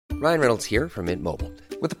Ryan Reynolds here from Mint Mobile.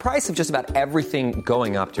 With the price of just about everything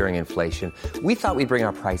going up during inflation, we thought we'd bring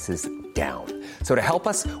our prices down. So to help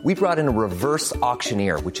us, we brought in a reverse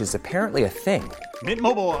auctioneer, which is apparently a thing. Mint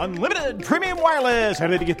Mobile Unlimited Premium Wireless. How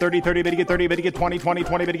to get 30, 30, bit to get 30, bit to get 20, 20,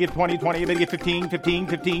 20, bit to get 20, 20, bit to get 15, 15,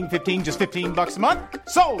 15, 15, just $15 a month?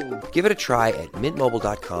 Sold! Give it a try at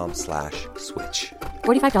mintmobile.com/switch.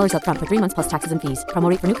 $45 up front for 3 months plus taxes and fees. Promo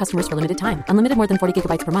rate for new customers for limited time. Unlimited more than 40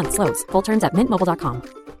 gigabytes per month. Slows full terms at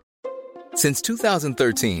mintmobile.com. Since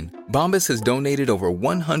 2013, Bombas has donated over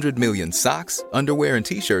 100 million socks, underwear, and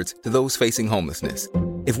T-shirts to those facing homelessness.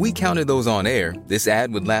 If we counted those on air, this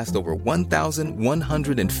ad would last over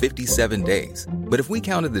 1,157 days. But if we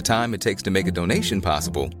counted the time it takes to make a donation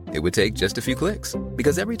possible, it would take just a few clicks.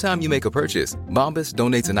 Because every time you make a purchase, Bombas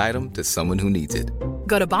donates an item to someone who needs it.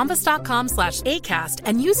 Go to bombas.com/ACAST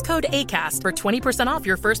and use code ACAST for 20% off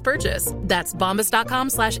your first purchase. That's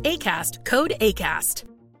bombas.com/ACAST, code ACAST.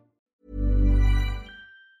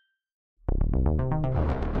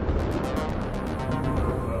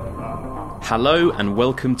 Hello and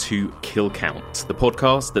welcome to Kill Count, the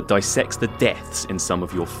podcast that dissects the deaths in some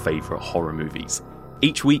of your favourite horror movies.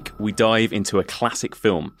 Each week we dive into a classic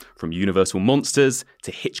film, from Universal Monsters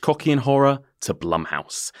to Hitchcockian horror to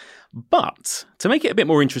Blumhouse. But to make it a bit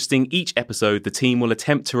more interesting, each episode the team will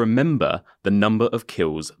attempt to remember the number of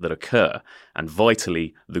kills that occur, and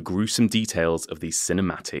vitally, the gruesome details of these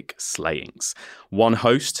cinematic slayings. One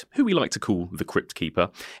host, who we like to call the Crypt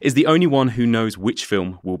Keeper, is the only one who knows which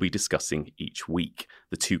film we'll be discussing each week.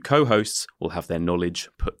 The two co-hosts will have their knowledge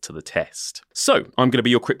put to the test. So, I'm going to be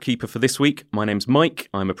your Crypt Keeper for this week. My name's Mike.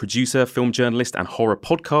 I'm a producer, film journalist, and horror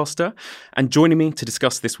podcaster. And joining me to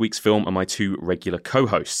discuss this week's film are my two regular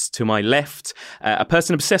co-hosts. To my left, a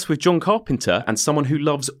person obsessed with John Carpenter and someone who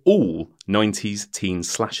loves all 90s teen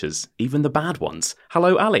slashers, even the bad ones.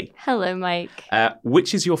 Hello, Ali. Hello, Mike.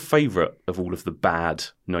 Which is your favourite of all of the bad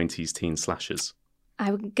 90s teen slashers?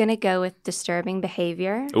 I'm going to go with Disturbing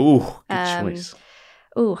Behavior. Ooh, good choice.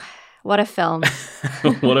 Ooh, what a film.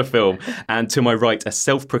 What a film. And to my right, a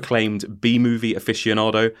self-proclaimed B-movie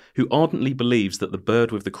aficionado who ardently believes that The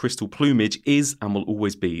Bird with the Crystal Plumage is and will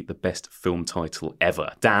always be the best film title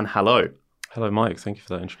ever. Dan, hello. Hello, Mike. Thank you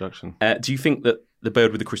for that introduction. Do you think that The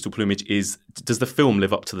Bird with the Crystal Plumage does the film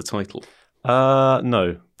live up to the title?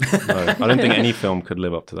 No. I don't think any film could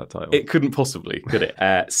live up to that title. It couldn't possibly, could it?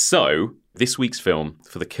 So, this week's film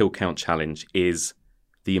for the Kill Count Challenge is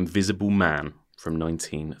The Invisible Man from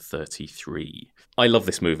 1933. I love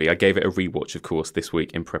this movie. I gave it a rewatch, of course, this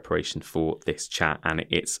week in preparation for this chat, and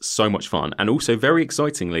it's so much fun. And also, very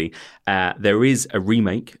excitingly, there is a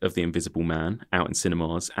remake of The Invisible Man out in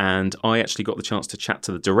cinemas, and I actually got the chance to chat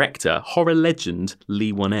to the director, horror legend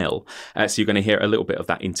Leigh Whannell. So you're going to hear a little bit of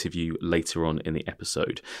that interview later on in the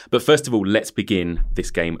episode. But first of all, let's begin this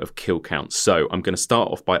game of Kill Count. So I'm going to start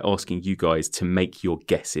off by asking you guys to make your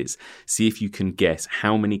guesses. See if you can guess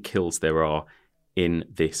how many kills there are in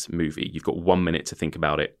this movie. You've got 1 minute to think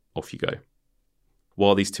about it. Off you go.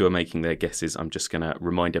 While these two are making their guesses, I'm just going to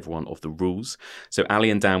remind everyone of the rules. So Ali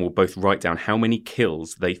and Dan will both write down how many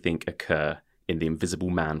kills they think occur in The Invisible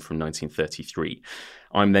Man from 1933.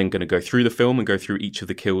 I'm then going to go through the film and go through each of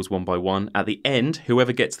the kills one by one. At the end,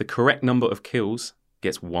 whoever gets the correct number of kills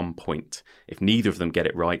gets 1 point. If neither of them get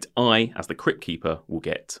it right, I, as the Crypt Keeper, will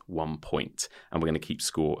get 1 point. And we're going to keep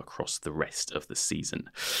score across the rest of the season.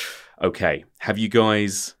 Okay, have you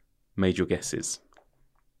guys made your guesses?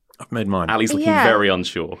 I've made mine. Ali's looking very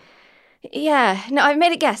unsure. Yeah, no, I've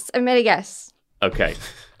made a guess. Okay,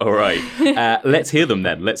 all right. Let's hear them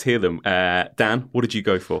then. Dan, what did you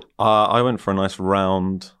go for? I went for a nice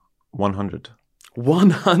round 100.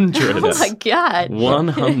 100? Oh my God.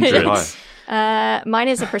 100. Mine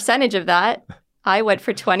is a percentage of that. I went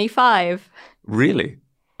for 25. Really?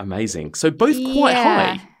 Amazing. So both quite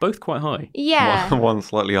high. Both quite high. Yeah. One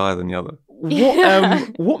slightly higher than the other.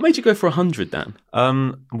 What made you go for 100, Dan?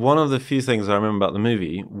 One of the few things I remember about the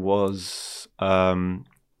movie was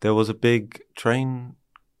there was a big train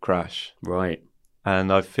crash. Right.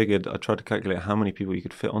 And I tried to calculate how many people you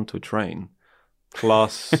could fit onto a train,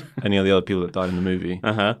 plus any of the other people that died in the movie.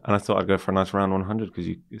 Uh-huh. And I thought I'd go for a nice round 100 because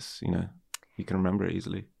you can remember it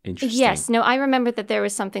easily. Interesting. Yes. No, I remember that there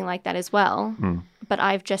was something like that as well, but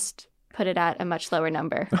I've just put it at a much lower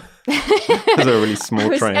number. It was a really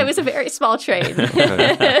small train. It was a very small train.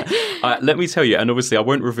 Let me tell you, and obviously I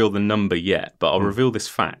won't reveal the number yet, but I'll reveal this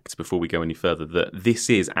fact before we go any further, that this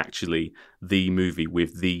is actually the movie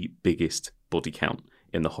with the biggest body count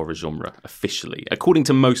in the horror genre, officially. According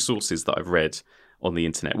to most sources that I've read on the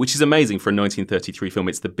internet, which is amazing for a 1933 film.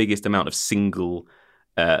 It's the biggest amount of single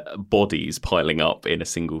bodies piling up in a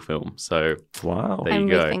single film. So wow, there you I'm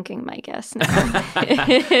go. rethinking my guess now.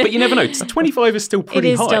 But you never know. 25 is still pretty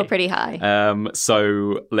high. It is still pretty high.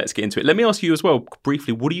 So let's get into it. Let me ask you as well,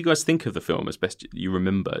 briefly, what do you guys think of the film as best you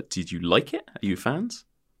remember? Did you like it? Are you fans?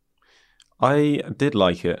 I did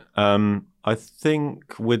like it. I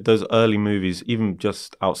think with those early movies, even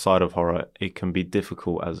just outside of horror, it can be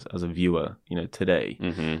difficult as a viewer, today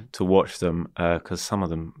to watch them because some of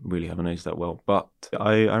them really haven't aged that well. But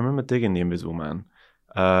I remember digging The Invisible Man.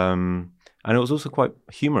 And it was also quite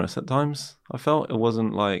humorous at times, I felt. It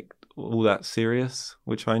wasn't like all that serious,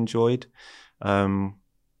 which I enjoyed.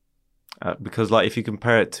 Because like if you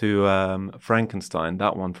compare it to Frankenstein,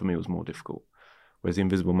 that one for me was more difficult. Whereas The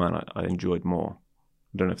Invisible Man, I enjoyed more.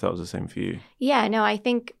 I don't know if that was the same for you. Yeah, no, I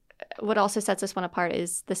think what also sets this one apart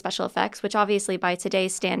is the special effects, which obviously by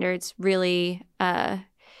today's standards really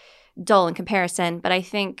dull in comparison. But I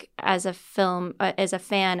think as a fan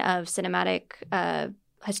of cinematic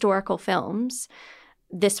historical films,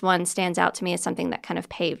 this one stands out to me as something that kind of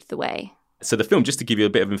paved the way. So the film, just to give you a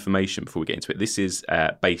bit of information before we get into it, this is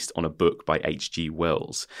based on a book by H.G.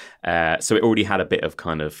 Wells. So it already had a bit of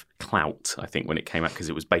kind of clout, I think, when it came out because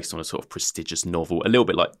it was based on a sort of prestigious novel, a little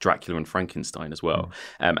bit like Dracula and Frankenstein as well.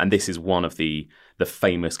 And this is one of the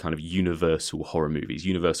famous kind of Universal horror movies.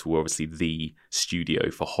 Universal were obviously the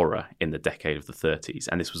studio for horror in the decade of the 30s.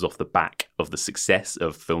 And this was off the back of the success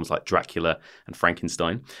of films like Dracula and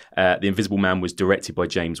Frankenstein. The Invisible Man was directed by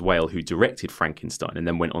James Whale, who directed Frankenstein and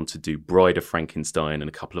then went on to do Bride of Frankenstein and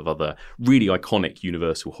a couple of other really iconic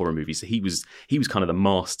Universal horror movies. So he was kind of the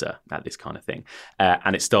master at this kind of thing.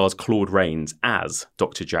 And it stars Claude Rains as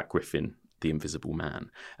Dr. Jack Griffin, the Invisible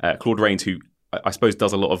Man. Claude Rains, who I suppose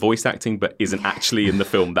does a lot of voice acting, but isn't actually in the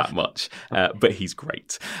film that much. But he's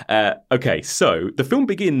great. Okay, so the film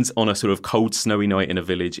begins on a sort of cold, snowy night in a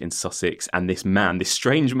village in Sussex, and this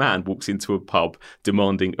strange man, walks into a pub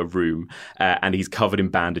demanding a room, and he's covered in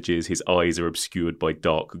bandages. His eyes are obscured by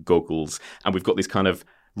dark goggles, and we've got this kind of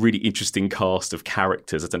really interesting cast of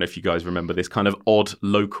characters. I don't know if you guys remember this kind of odd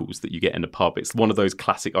locals that you get in a pub. It's one of those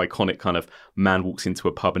classic, iconic kind of man walks into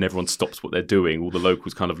a pub and everyone stops what they're doing. All the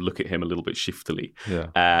locals kind of look at him a little bit shiftily.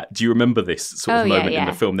 Yeah. Do you remember this sort of moment in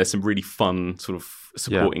the film? There's some really fun sort of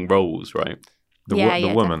supporting roles, right? The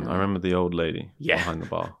woman, definitely. I remember the old lady behind the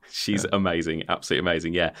bar. She's amazing, absolutely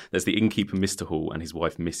amazing. Yeah, there's the innkeeper, Mr. Hall, and his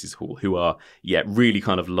wife, Mrs. Hall, who are, really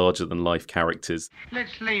kind of larger than life characters.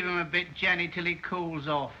 Let's leave him a bit, Jenny, till he cools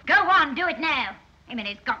off. Go on, do it now. Him and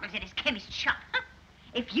his goggles at his chemist shop.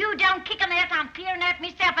 If you don't kick him out, I'm clearing out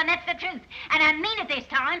myself, and that's the truth. And I mean it this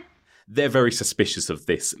time. They're very suspicious of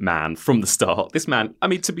this man from the start. This man, I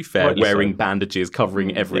mean, to be fair, Rightly wearing so. bandages,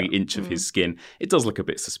 covering every inch of his skin, it does look a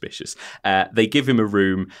bit suspicious. They give him a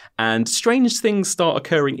room, and strange things start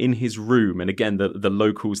occurring in his room. And again, the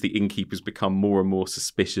locals, the innkeepers, become more and more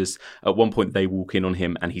suspicious. At one point, they walk in on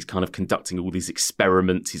him, and he's kind of conducting all these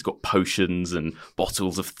experiments. He's got potions and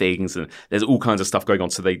bottles of things, and there's all kinds of stuff going on.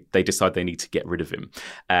 So they decide they need to get rid of him.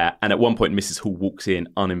 And at one point, Mrs. Hall walks in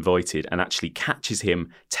uninvited and actually catches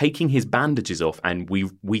him taking his bandages off, and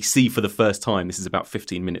we see for the first time, this is about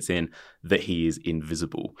 15 minutes in, that he is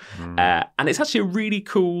invisible. And it's actually a really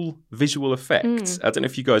cool visual effect. I don't know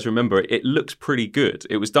if you guys remember, it looks pretty good.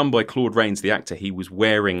 It was done by Claude Rains, the actor. He was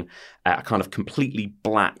wearing a kind of completely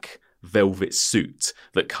black velvet suit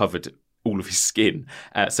that covered all of his skin.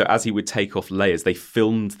 So as he would take off layers, they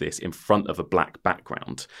filmed this in front of a black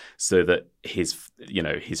background so that his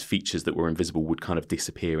features that were invisible would kind of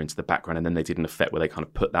disappear into the background. And then they did an effect where they kind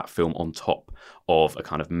of put that film on top of a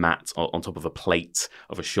kind of mat, on top of a plate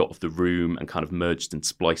of a shot of the room, and kind of merged and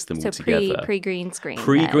spliced them all together. Pre-green screen.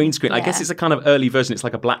 Pre-green screen. I guess it's a kind of early version. It's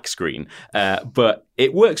like a black screen. But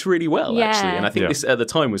it works really well, actually. And I think this at the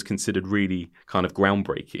time was considered really kind of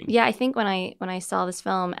groundbreaking. Yeah, I think when I saw this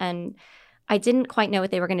film, and I didn't quite know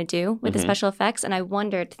what they were going to do with the special effects, and I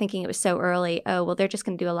wondered, thinking it was so early, they're just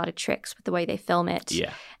going to do a lot of tricks with the way they film it.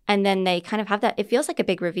 Yeah. And then they kind of have that, it feels like a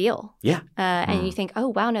big reveal. Yeah. And you think, oh,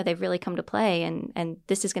 wow, no, they've really come to play, and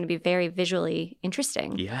this is going to be very visually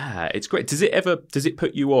interesting. Yeah, it's great. Does it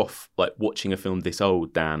put you off, like, watching a film this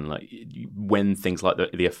old, Dan, like, when things like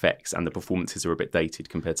the effects and the performances are a bit dated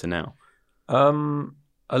compared to now?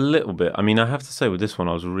 A little bit. I mean, I have to say with this one,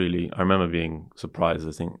 I remember being surprised,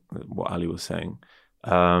 I think, what Ali was saying.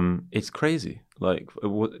 It's crazy. Like,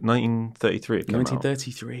 1933 it came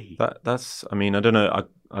 1933. Out. That's, I mean, I don't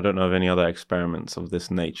know of any other experiments of this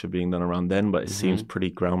nature being done around then, but it seems pretty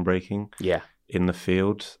groundbreaking. Yeah. In the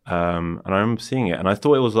field. And I remember seeing it, and I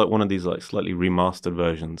thought it was like one of these like slightly remastered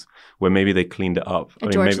versions where maybe they cleaned it up.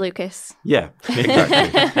 George Lucas. Yeah,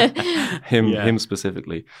 exactly. Him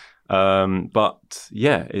specifically. But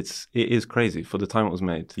yeah, it is crazy for the time it was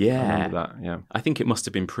made. Yeah. I remember that. Yeah. I think it must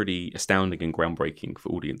have been pretty astounding and groundbreaking for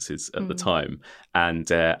audiences at the time. And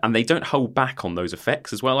they don't hold back on those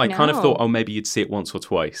effects as well. I kind of thought, oh, maybe you'd see it once or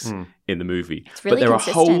twice in the movie. It's really but there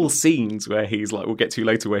consistent. are whole scenes where he's like, we'll get to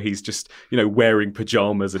later, where he's just, wearing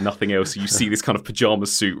pajamas and nothing else. So you see this kind of pajama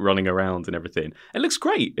suit running around and everything. It looks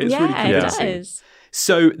great. It's really convincing. It does.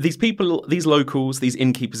 So these people, these locals, these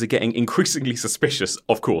innkeepers are getting increasingly suspicious,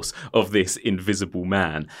 of course, of this invisible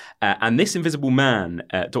man. And this invisible man,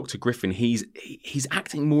 Dr. Griffin, he's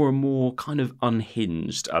acting more and more kind of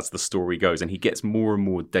unhinged as the story goes, and he gets more and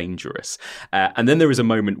more dangerous. And then there is a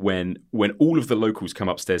moment when all of the locals come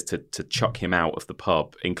upstairs to chuck him out of the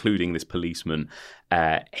pub, including this policeman.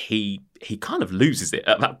 He kind of loses it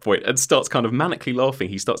at that point and starts kind of manically laughing.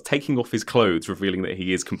 He starts taking off his clothes, revealing that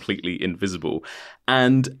he is completely invisible,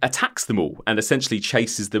 and attacks them all and essentially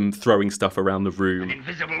chases them, throwing stuff around the room. An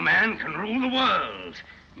invisible man can rule the world.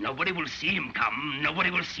 Nobody will see him come.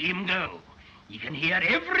 Nobody will see him go. He can hear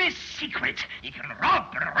every secret. He can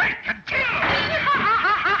rob, wreck, and kill.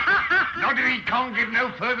 Not if he can't get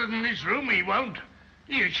no further than this room, he won't.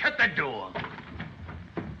 You shut the door.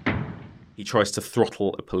 He tries to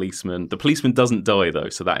throttle a policeman. The policeman doesn't die, though,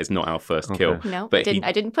 so that is not our first kill. No, but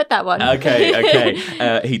I didn't put that one. Okay.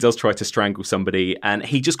 He does try to strangle somebody, and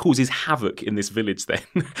he just causes havoc in this village then.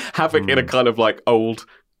 Havoc in a kind of like old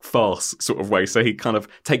farce sort of way. So he kind of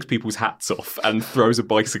takes people's hats off and throws a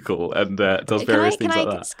bicycle and does various things like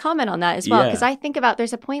that. Can I comment on that as well? Yeah. Because I think about,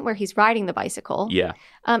 there's a point where he's riding the bicycle. Yeah.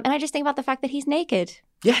 And I just think about the fact that he's naked.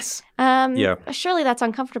 Yes. Surely that's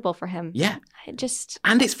uncomfortable for him. Yeah.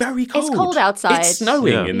 And it's very cold. It's cold outside. It's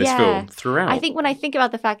snowing in this film throughout. I think when I think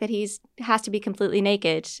about the fact that has to be completely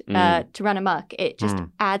naked to run amok, it just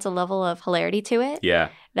adds a level of hilarity to it. Yeah.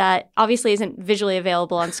 That obviously isn't visually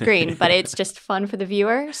available on screen, but it's just fun for the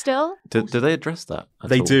viewer still. Do they address that?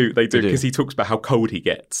 They do, because he talks about how cold he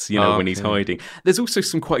gets, when he's hiding. There's also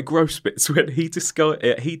some quite gross bits when he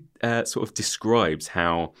sort of describes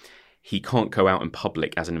how he can't go out in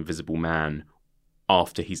public as an invisible man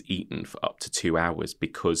after he's eaten for up to 2 hours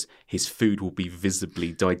because his food will be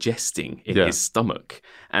visibly digesting in his stomach,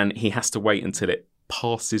 and he has to wait until it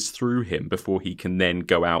passes through him before he can then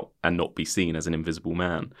go out and not be seen as an invisible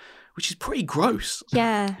man, which is pretty gross.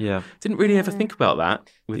 Yeah. Yeah. Didn't really ever think about that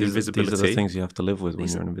with invisibility. These are the things you have to live with when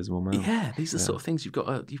you're an invisible man. Yeah, these are the sort of things you've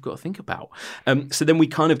got to think about. So then we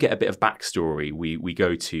kind of get a bit of backstory. We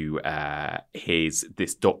go to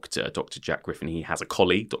this doctor, Dr. Jack Griffin. He has a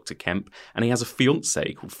colleague, Dr. Kemp, and he has a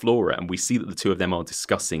fiancée called Flora. And we see that the two of them are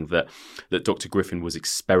discussing that Dr. Griffin was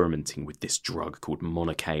experimenting with this drug called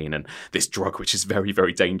monocaine, and this drug which is very,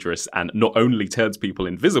 very dangerous and not only turns people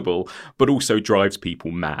invisible, but also drives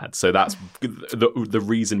people mad. So that's the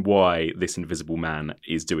reason why this invisible man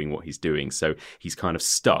is doing what he's doing. So he's kind of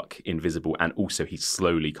stuck invisible, and also he's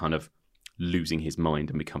slowly kind of losing his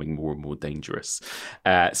mind and becoming more and more dangerous.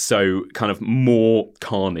 So kind of more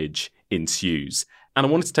carnage ensues. And I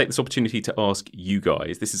wanted to take this opportunity to ask you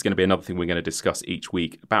guys, this is going to be another thing we're going to discuss each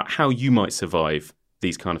week, about how you might survive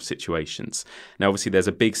these kind of situations. Now, obviously, there's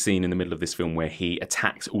a big scene in the middle of this film where he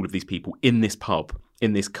attacks all of these people in this pub,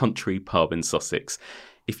 in this country pub in Sussex.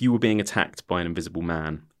 If you were being attacked by an invisible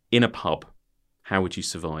man in a pub, how would you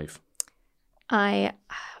survive? I'm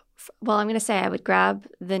going to say I would grab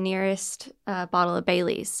the nearest bottle of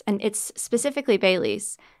Baileys. And it's specifically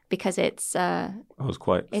Baileys because it's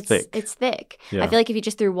quite thick. It's thick. Yeah. I feel like if you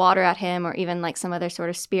just threw water at him or even like some other sort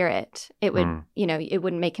of spirit, it would, it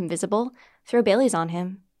wouldn't make him visible. Throw Baileys on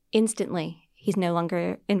him instantly. He's no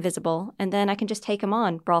longer invisible. And then I can just take him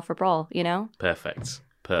on, brawl for brawl, Perfect.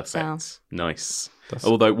 So. Nice.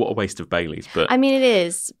 Although, what a waste of Baileys. But I mean, it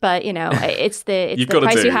is. But, it's the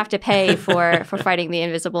price you have to pay for fighting the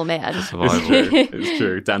invisible man. It's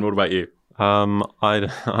true. Dan, what about you? I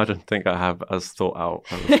don't think I have as thought out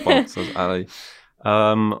a response as Ali.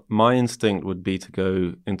 My instinct would be to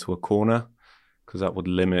go into a corner because that would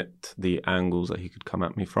limit the angles that he could come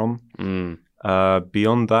at me from.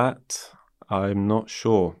 Beyond that, I'm not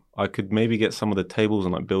sure. I could maybe get some of the tables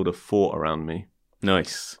and build a fort around me.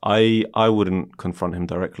 Nice. I wouldn't confront him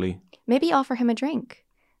directly. Maybe offer him a drink.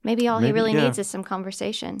 Maybe all he really needs is some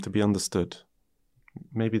conversation. To be understood.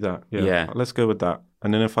 Maybe that. Yeah. Let's go with that.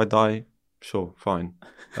 And then if I die, sure, fine.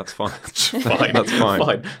 That's fine. Fine. That's fine.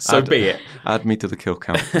 Fine. So be it. Add me to the kill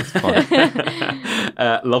count. That's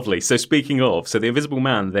fine. Lovely. So speaking of, the Invisible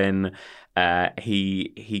Man then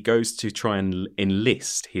He goes to try and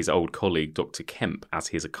enlist his old colleague, Dr. Kemp, as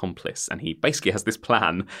his accomplice. And he basically has this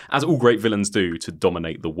plan, as all great villains do, to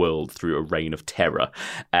dominate the world through a reign of terror.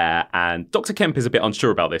 And Dr. Kemp is a bit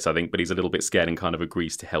unsure about this, I think, but he's a little bit scared and kind of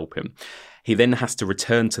agrees to help him. He then has to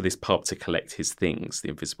return to this pub to collect his things, the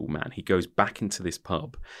Invisible Man. He goes back into this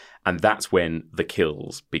pub, and that's when the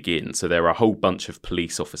kills begin. So there are a whole bunch of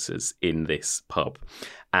police officers in this pub,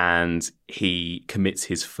 and he commits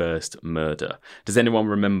his first murder. Does anyone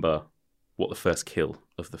remember what the first kill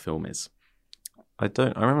of the film is? I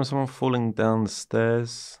don't. I remember someone falling down the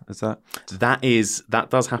stairs. Is that? That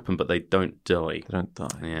does happen, but they don't die. They don't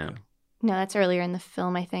die. Yeah. No, that's earlier in the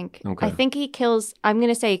film, I think. Okay. I think I'm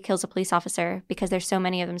going to say he kills a police officer because there's so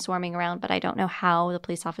many of them swarming around, but I don't know how the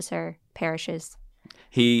police officer perishes.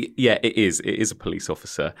 It is a police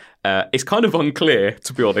officer. It's kind of unclear,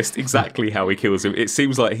 to be honest, exactly how he kills him. It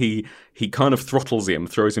seems like he kind of throttles him,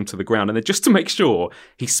 throws him to the ground, and then just to make sure,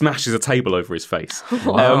 he smashes a table over his face.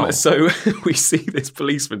 Wow. So we see this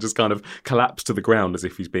policeman just kind of collapse to the ground as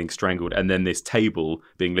if he's being strangled, and then this table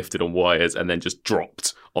being lifted on wires and then just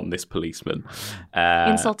dropped on this policeman.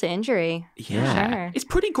 Insult to injury. Yeah. Sure. It's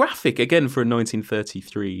pretty graphic, again, for a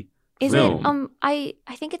 1933 Is film. it?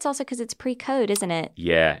 I think it's also because it's pre-code, isn't it?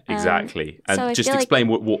 Yeah, exactly. So I And just feel explain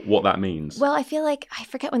what that means. Well, I feel like I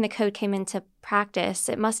forget when the code came into practice.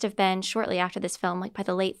 It must have been shortly after this film, like by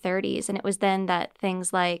the late 30s. And it was then that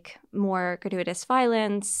things like more gratuitous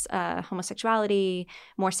violence, homosexuality,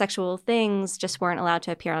 more sexual things just weren't allowed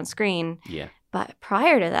to appear on screen. Yeah. But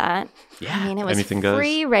prior to that, I mean, it was Anything goes.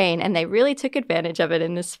 free reign, and they really took advantage of it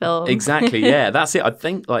in this film. Exactly, yeah, that's it. I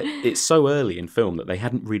think like it's so early in film that they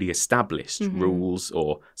hadn't really established rules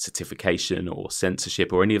or certification or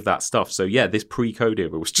censorship or any of that stuff. So yeah, this pre-code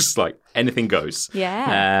era was just like anything goes.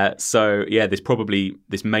 Yeah. So yeah,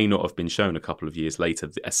 this may not have been shown a couple of years later,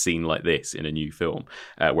 a scene like this in a new film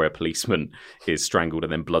where a policeman is strangled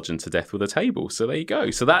and then bludgeoned to death with a table. So there you go.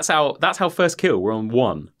 So that's how first kill. We're on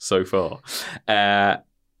 1 so far.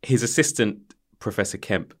 His assistant, Professor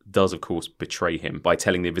Kemp, does, of course, betray him by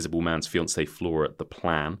telling the Invisible Man's fiancée, Flora, the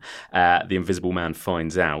plan. The Invisible Man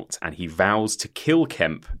finds out, and he vows to kill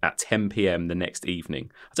Kemp at 10 p.m. the next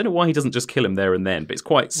evening. I don't know why he doesn't just kill him there and then, but it's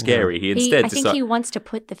quite scary. I think he wants to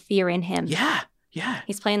put the fear in him. Yeah.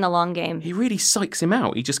 He's playing the long game. He really psychs him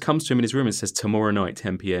out. He just comes to him in his room and says, tomorrow night,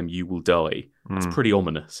 10 p.m., you will die. That's pretty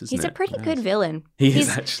ominous, isn't it? He's a pretty good villain. He is,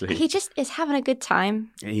 actually. He just is having a good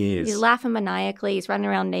time. He is. He's laughing maniacally. He's running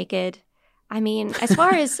around naked. I mean, as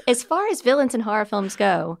far as villains in horror films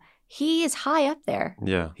go, he is high up there.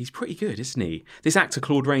 Yeah. He's pretty good, isn't he? This actor,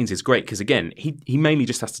 Claude Rains, is great because, again, he mainly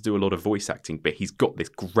just has to do a lot of voice acting, but he's got this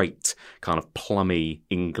great kind of plummy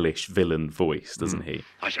English villain voice, doesn't he?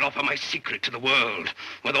 I shall offer my secret to the world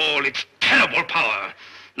with all its terrible power.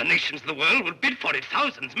 The nations of the world will bid for it,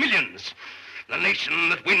 thousands, millions. The nation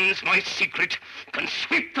that wins my secret can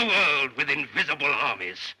sweep the world with invisible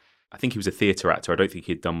armies. I think he was a theatre actor. I don't think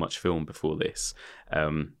he'd done much film before this,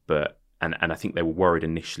 but I think they were worried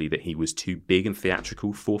initially that he was too big and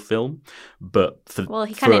theatrical for film. But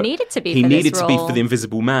he kind of needed to be. He for needed this to role. be for the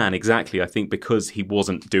Invisible Man, exactly. I think because he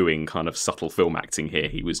wasn't doing kind of subtle film acting here,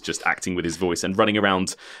 he was just acting with his voice and running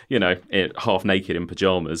around, half naked in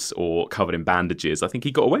pajamas or covered in bandages. I think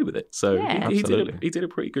he got away with it. So he did a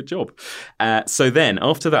pretty good job. So then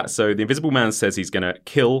after that, so the Invisible Man says he's going to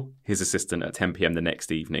kill his assistant at 10 p.m. the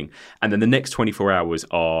next evening, and then the next 24 hours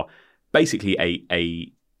are basically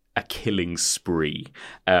a killing spree,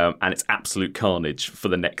 and it's absolute carnage for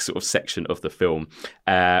the next sort of section of the film.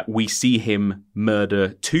 We see him murder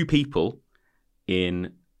 2 people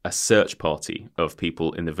in a search party of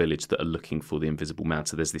people in the village that are looking for the Invisible Man.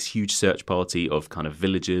 So there's this huge search party of kind of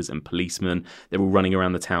villagers and policemen. They're all running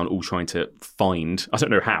around the town, all trying to find, I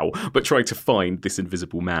don't know how, but trying to find this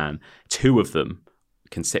Invisible Man. 2 of them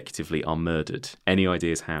consecutively are murdered. Any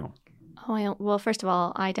ideas how? Well, first of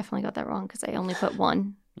all, I definitely got that wrong because I only put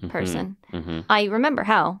 1 person. I remember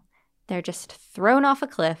how. They're just thrown off a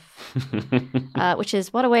cliff, which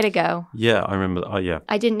is what a way to go. Yeah, I remember. Yeah.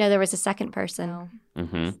 I didn't know there was a second person.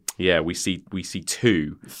 Yeah, we see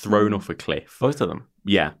 2 thrown off a cliff. Both of them?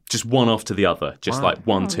 Yeah, just one after the other. Just like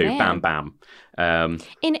 1, 2, man. bam, bam.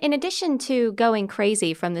 In addition to going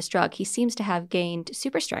crazy from this drug, he seems to have gained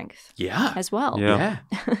super strength. Yeah. As well. Yeah.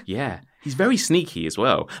 Yeah. He's very sneaky as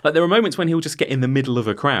well. Like there are moments when he'll just get in the middle of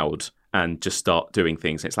a crowd and just start doing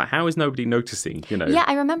things. It's like, how is nobody noticing? Yeah,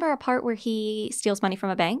 I remember a part where he steals money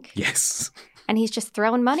from a bank. Yes. And he's just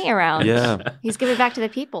throwing money around. Yeah. He's giving back to the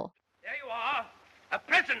people. There you are. A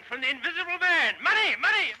present from the Invisible Man. Money,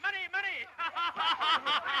 money, money, money.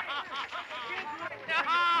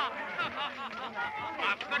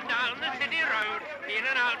 A postman down the city road, in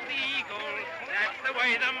and out the eagle. That's the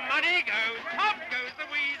way the money goes. Top goes the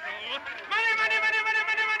weasel. Money, money, money, money,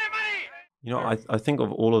 money, money, money. You know, I think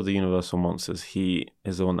of all of the Universal monsters, he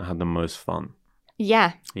is the one that had the most fun.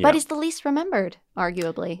 Yeah, but he's the least remembered,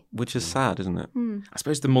 arguably. Which is sad, isn't it? I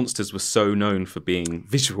suppose the monsters were so known for being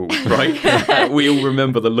visual, right? We all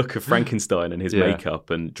remember the look of Frankenstein and his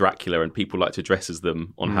makeup and Dracula, and people like to dress as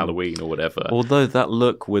them on Halloween or whatever. Although that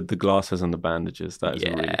look with the glasses and the bandages, that is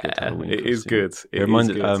a really good Halloween It is good. It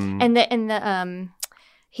reminded, And the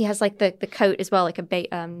he has like the coat as well, like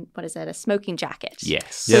a smoking jacket.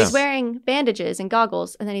 Yes. So he's wearing bandages and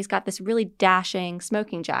goggles, and then he's got this really dashing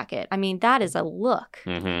smoking jacket. I mean, that is a look.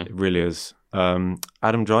 It really is.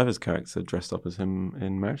 Adam Driver's character dressed up as him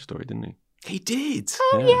in Marriage Story, didn't he? He did.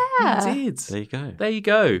 Oh, yeah. He did. There you go. There you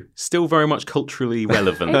go. Still very much culturally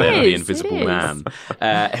relevant there, The Invisible Man.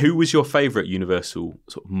 Who was your favourite Universal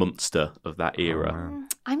sort of monster of that era?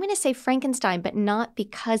 I'm going to say Frankenstein, but not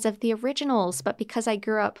because of the originals, but because I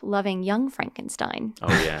grew up loving Young Frankenstein.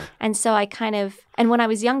 Oh, yeah. And so and when I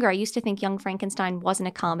was younger, I used to think Young Frankenstein wasn't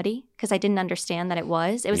a comedy because I didn't understand that it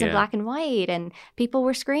was. It was in black and white and people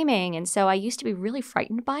were screaming. And so I used to be really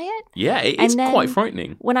frightened by it. Yeah, it is quite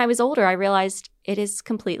frightening. When I was older, I realized it is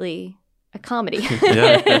completely a comedy.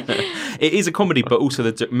 It is a comedy, but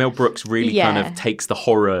also Mel Brooks really kind of takes the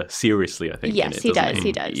horror seriously, I think. Yes, he does.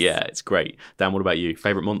 He does. Yeah, it's great. Dan, what about you?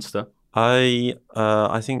 Favourite monster? I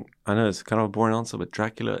think, I know it's kind of a boring answer, but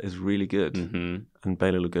Dracula is really good. And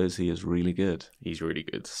Bela Lugosi is really good. He's really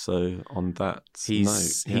good. So on that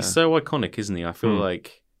he's note, so iconic, isn't he? I feel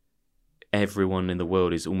like everyone in the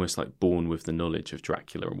world is almost like born with the knowledge of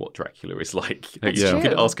Dracula and what Dracula is like. You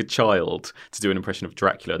could ask a child to do an impression of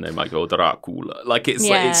Dracula and they might go, Dracula. Like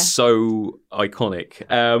it's so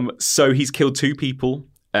iconic. So he's killed 2 people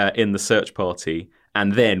in the search party.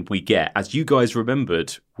 And then we get, as you guys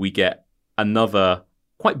remembered, we get another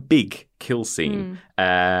quite big kill scene.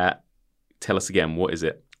 Tell us again, what is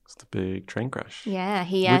it? It's the big train crash. Yeah,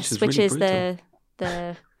 he switches really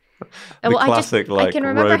the classic, like,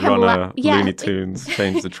 Roadrunner, Looney Tunes,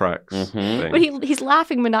 change the tracks thing. But he's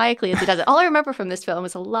laughing maniacally as he does it. All I remember from this film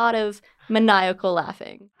is a lot of maniacal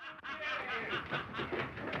laughing.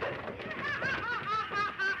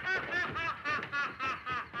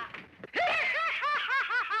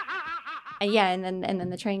 And then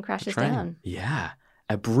the train crashes down. Yeah.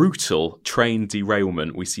 A brutal train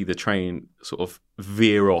derailment. We see the train sort of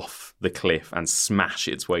veer off the cliff and smash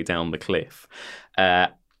its way down the cliff.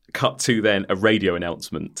 Cut to then a radio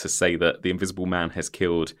announcement to say that the Invisible Man has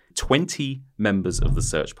killed 20 members of the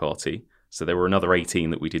search party. So there were another 18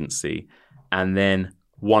 that we didn't see. And then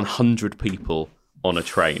 100 people on a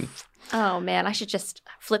train. Oh, man, I should just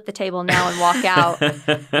flip the table now and walk out.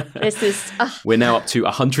 This is... We're now up to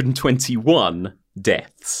 121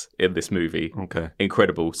 deaths in this movie. Okay.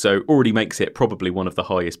 Incredible. So already makes it probably one of the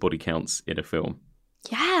highest body counts in a film.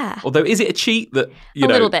 Yeah. Although, is it a cheat that, a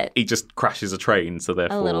little bit. He just crashes a train, so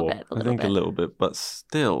therefore... A little bit. I think a little bit, but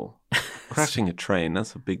still, crashing a train,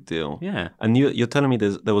 that's a big deal. Yeah. And you're telling me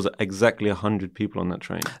there was exactly 100 people on that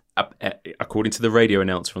train? According to the radio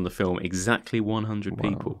announcer on the film, exactly 100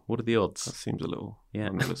 people. What are the odds? That seems a little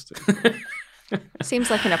unrealistic. Seems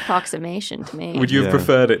like an approximation to me. Would you have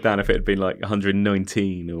preferred it, Dan, if it had been like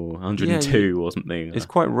 119 or 102 or something? It's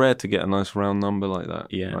quite rare to get a nice round number like that.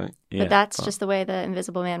 Yeah. Right? But that's just the way the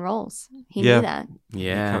Invisible Man rolls. He knew that.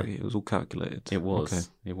 Yeah. It was all calculated. It was. Okay.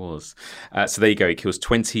 It was. So there you go. He kills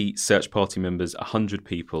 20 search party members, 100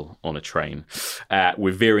 people on a train.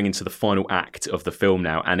 We're veering into the final act of the film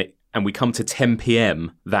now, and we come to 10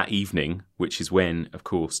 p.m. that evening, which is when, of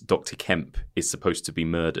course, Dr. Kemp is supposed to be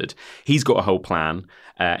murdered. He's got a whole plan.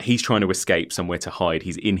 He's trying to escape somewhere to hide.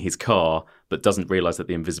 He's in his car, but doesn't realise that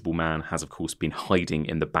the Invisible Man has, of course, been hiding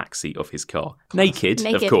in the backseat of his car. Naked,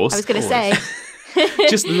 of course. I was going to say.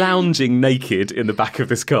 Just lounging naked in the back of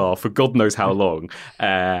this car for God knows how long.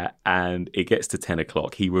 And it gets to 10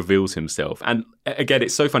 o'clock. He reveals himself. And again,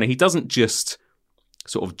 it's so funny. He doesn't just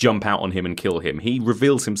sort of jump out on him and kill him. He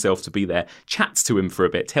reveals himself to be there, chats to him for a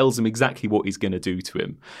bit, tells him exactly what he's going to do to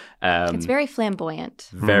him. It's very flamboyant.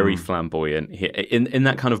 Very flamboyant. In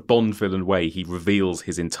that kind of Bond villain way, he reveals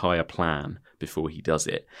his entire plan before he does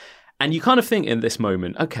it. And you kind of think in this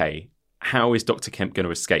moment, okay, how is Dr. Kemp going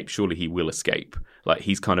to escape? Surely he will escape. Like,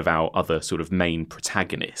 he's kind of our other sort of main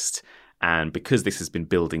protagonist. And because this has been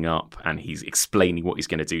building up and he's explaining what he's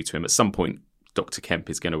going to do to him, at some point, Dr. Kemp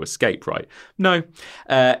is going to escape, right? No,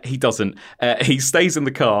 he doesn't. He stays in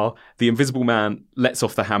the car. The Invisible Man lets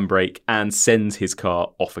off the handbrake and sends his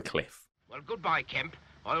car off a cliff. Well, goodbye, Kemp.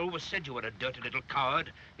 I always said you were a dirty little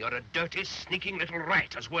coward. You're a dirty, sneaking little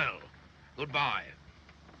rat as well. Goodbye.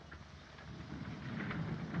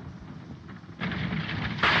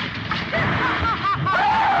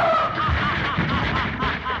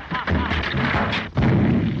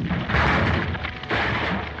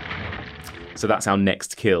 So that's our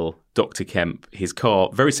next kill. Dr. Kemp, his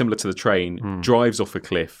car, very similar to the train, drives off a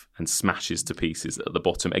cliff and smashes to pieces at the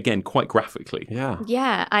bottom. Again, quite graphically.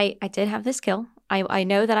 Yeah, I did have this kill. I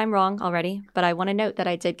know that I'm wrong already, but I want to note that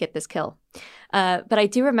I did get this kill. But I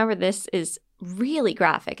do remember this is really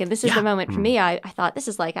graphic. And this is the moment for me, I thought this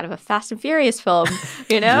is like out of a Fast and Furious film,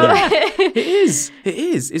 you know? It is.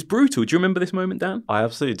 It's brutal. Do you remember this moment, Dan? I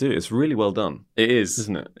absolutely do. It's really well done. It is.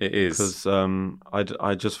 Isn't it? It is. Because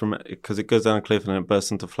I just remember, because it goes down a cliff and it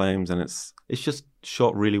bursts into flames and it's just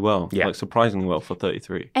shot really well. Yeah. Like surprisingly well for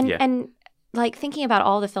 33. And like thinking about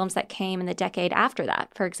all the films that came in the decade after that,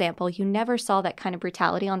 for example, you never saw that kind of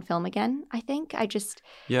brutality on film again, I think.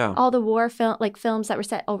 All the war films that were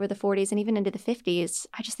set over the 40s and even into the 50s,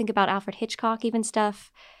 I just think about Alfred Hitchcock, even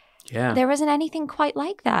stuff. Yeah. There wasn't anything quite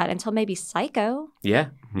like that until maybe Psycho. Yeah.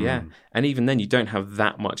 And even then, you don't have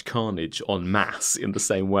that much carnage en masse in the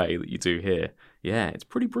same way that you do here. Yeah, it's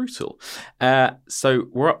pretty brutal. So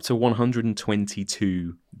we're up to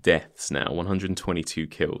 122 deaths now, 122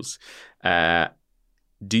 kills.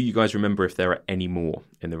 Do you guys remember if there are any more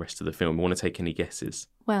in the rest of the film? Want to take any guesses?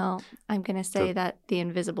 Well, I'm going to say that the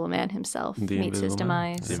Invisible Man himself meets his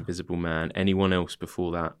demise. The Invisible Man. Anyone else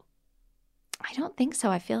before that? I don't think so.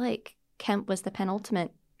 I feel like Kemp was the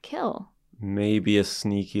penultimate kill. Maybe a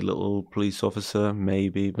sneaky little police officer,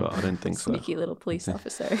 maybe, but I don't think so. Sneaky little police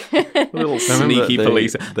officer. Little sneaky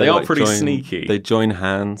police. They are pretty sneaky. They join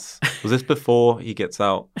hands. Was this before he gets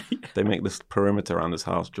out? They make this perimeter around his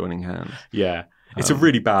house, joining hands. Yeah. It's a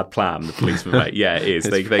really bad plan, the policeman make. Yeah, it is.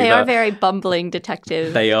 They are very bumbling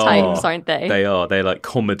detective types, aren't they? They are. They're like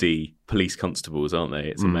comedy police constables, aren't they?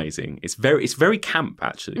 It's amazing. It's very camp,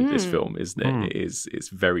 actually, this film, isn't it? It's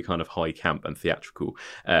very kind of high camp and theatrical.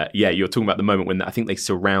 You're talking about the moment when I think they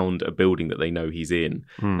surround a building that they know he's in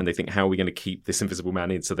and they think, how are we going to keep this Invisible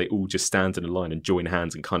Man in? So they all just stand in a line and join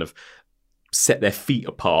hands and kind of set their feet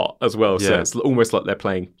apart as well. So it's almost like they're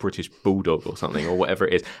playing British Bulldog or something or whatever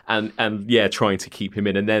it is. And trying to keep him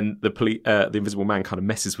in. And then the Invisible Man kind of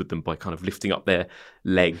messes with them by kind of lifting up their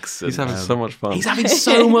legs. He's having so much fun. He's having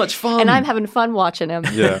so much fun. And I'm having fun watching him.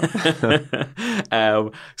 Yeah.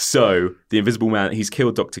 So the Invisible Man, he's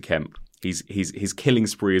killed Dr. Kemp. His killing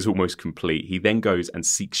spree is almost complete. He then goes and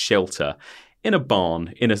seeks shelter in a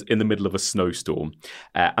barn in the middle of a snowstorm.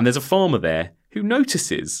 And there's a farmer there who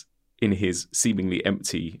notices in his seemingly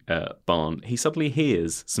empty barn, he suddenly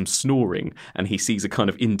hears some snoring and he sees a kind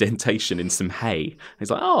of indentation in some hay. He's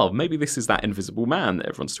like, oh, maybe this is that Invisible Man that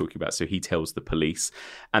everyone's talking about. So he tells the police.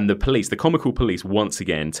 And the comical police, once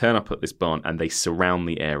again, turn up at this barn and they surround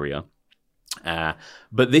the area.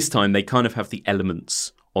 But this time they kind of have the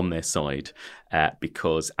elements on their side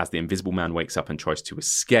because as the Invisible Man wakes up and tries to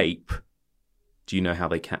escape, do you know how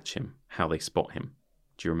they catch him? How they spot him?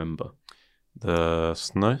 Do you remember? The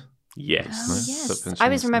snow? Yes. Oh, yes. I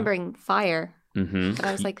was remembering fire. But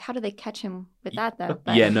I was like, how do they catch him with that, though?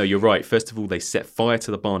 But... Yeah, no, you're right. First of all, they set fire to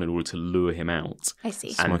the barn in order to lure him out. I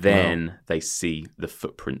see. And then they see the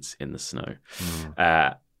footprints in the snow.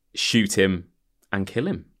 Shoot him and kill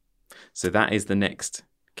him. So that is the next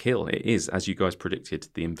kill. It is, as you guys predicted,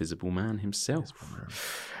 the Invisible Man himself.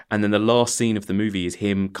 And then the last scene of the movie is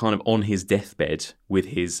him kind of on his deathbed with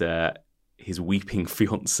his weeping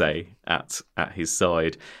fiancée at his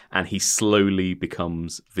side, and he slowly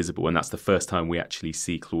becomes visible. And that's the first time we actually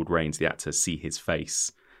see Claude Rains, the actor, see his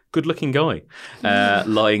face. Good-looking guy,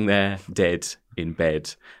 lying there dead in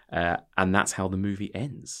bed. And that's how the movie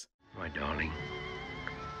ends. My darling,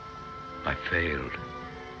 I failed.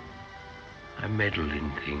 I meddled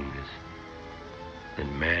in things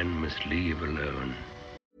that man must leave alone.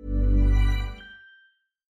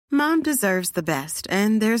 Mom deserves the best,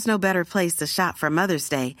 and there's no better place to shop for Mother's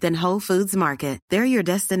Day than Whole Foods Market. They're your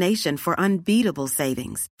destination for unbeatable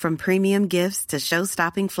savings, from premium gifts to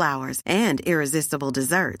show-stopping flowers and irresistible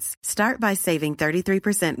desserts. Start by saving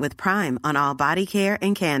 33% with Prime on all body care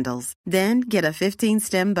and candles. Then get a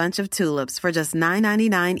 15-stem bunch of tulips for just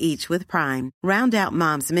 $9.99 each with Prime. Round out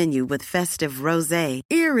Mom's menu with festive rosé,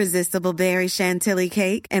 irresistible berry chantilly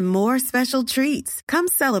cake, and more special treats. Come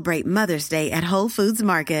celebrate Mother's Day at Whole Foods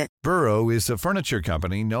Market. Burrow is a furniture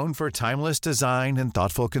company known for timeless design and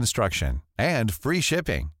thoughtful construction, and free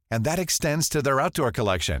shipping, and that extends to their outdoor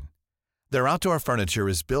collection. Their outdoor furniture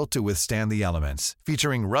is built to withstand the elements,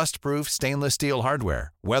 featuring rust-proof stainless steel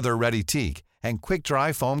hardware, weather-ready teak, and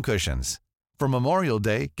quick-dry foam cushions. For Memorial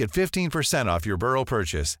Day, get 15% off your Burrow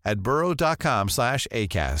purchase at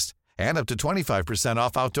burrow.com/ACAST, and up to 25%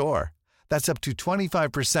 off outdoor. That's up to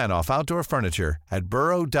 25% off outdoor furniture at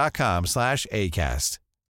burrow.com/ACAST.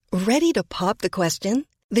 Ready to pop the question?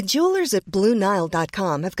 The jewelers at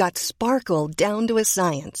BlueNile.com have got sparkle down to a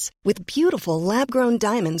science with beautiful lab-grown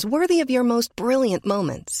diamonds worthy of your most brilliant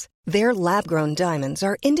moments. Their lab-grown diamonds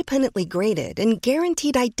are independently graded and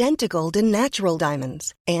guaranteed identical to natural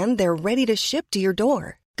diamonds, and they're ready to ship to your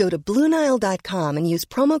door. Go to BlueNile.com and use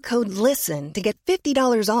promo code LISTEN to get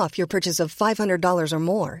 $50 off your purchase of $500 or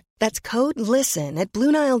more. That's code LISTEN at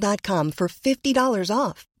BlueNile.com for $50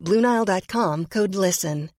 off. BlueNile.com, code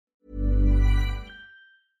LISTEN.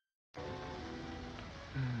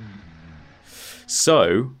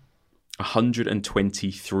 So,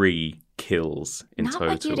 123 kills in Not total.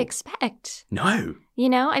 what you'd expect. No. You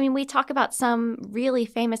know, I mean, we talk about some really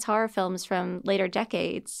famous horror films from later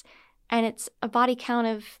decades, and it's a body count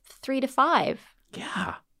of 3 to 5.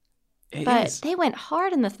 Yeah. But they went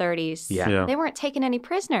hard in the 30s. Yeah. They weren't taking any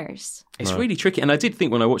prisoners. It's really tricky. And I did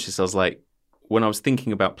think when I watched this, I was like, when I was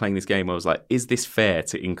thinking about playing this game, I was like, is this fair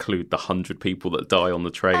to include the 100 people that die on the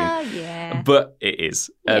train? Yeah. But it is.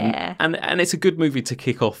 Yeah. And it's a good movie to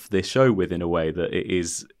kick off this show with, in a way that it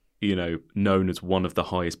is, you know, known as one of the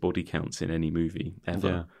highest body counts in any movie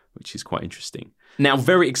ever, which is quite interesting. Now,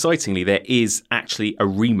 very excitingly, there is actually a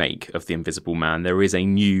remake of The Invisible Man. There is a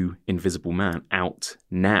new Invisible Man out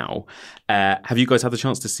now. Have you guys had the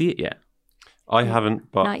chance to see it yet? I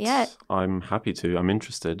haven't, but Not yet. I'm happy to. I'm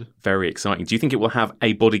interested. Very exciting. Do you think it will have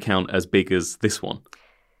a body count as big as this one?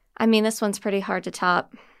 I mean, this one's pretty hard to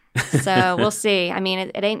top. So we'll see. I mean,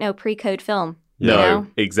 it ain't no pre-code film. No, you know?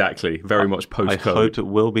 exactly. Very much post-code. I hope it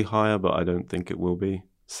will be higher, but I don't think it will be,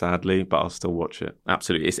 sadly, but I'll still watch it.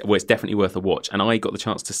 Absolutely. It's definitely worth a watch. And I got the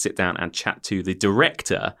chance to sit down and chat to the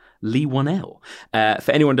director, Leigh Whannell.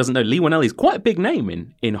 For anyone who doesn't know, Leigh Whannell is quite a big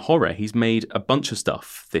name in horror. He's made a bunch of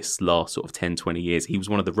stuff this last sort of 10, 20 years. He was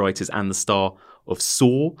one of the writers and the star of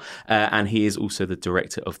Saw, and he is also the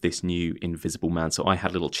director of this new Invisible Man. So I had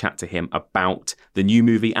a little chat to him about the new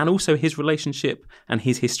movie and also his relationship and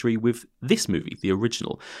his history with this movie, the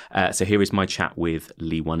original. So here is my chat with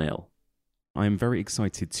Leigh Whannell. I am very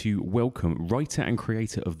excited to welcome writer and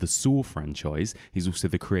creator of the Saw franchise. He's also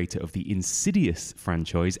the creator of the Insidious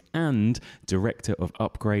franchise and director of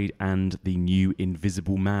Upgrade and the new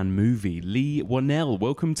Invisible Man movie. Leigh Whannell,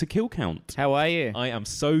 welcome to Kill Count. How are you? I am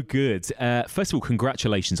so good. First of all,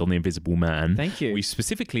 congratulations on the Invisible Man. Thank you. We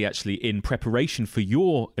specifically, actually, in preparation for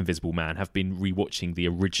your Invisible Man, have been rewatching the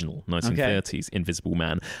original 1930s Invisible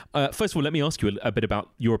Man. First of all, let me ask you a bit about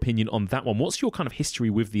your opinion on that one. What's your kind of history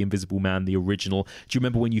with the Invisible Man, the original? Do you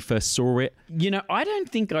remember when you first saw it? You know, I don't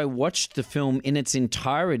think I watched the film in its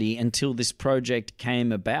entirety until this project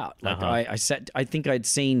came about. Like I think I'd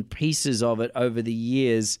seen pieces of it over the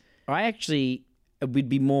years. I actually would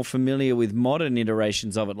be more familiar with modern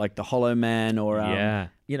iterations of it, like The Hollow Man or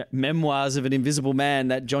you know, Memoirs of an Invisible Man,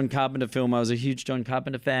 that John Carpenter film. I was a huge John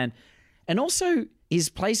Carpenter fan. And also his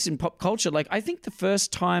place in pop culture. Like, I think the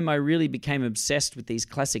first time I really became obsessed with these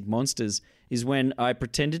classic monsters is when I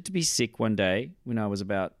pretended to be sick one day when I was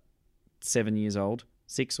about 7 years old,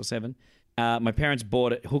 6 or 7. My parents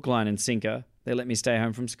bought it hook, line and sinker. They let me stay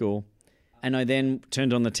home from school. And I then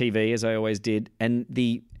turned on the TV, as I always did, and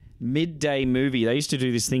the midday movie, they used to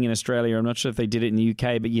do this thing in Australia. I'm not sure if they did it in the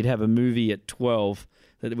UK, but you'd have a movie at 12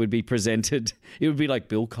 that would be presented. It would be like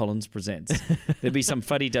Bill Collins Presents. There'd be some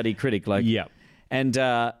fuddy-duddy critic like... Yeah. And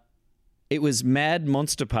it was Mad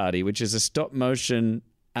Monster Party, which is a stop-motion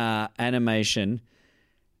animation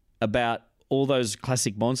about all those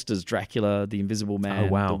classic monsters, Dracula, the Invisible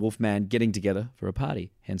Man, the Wolfman, getting together for a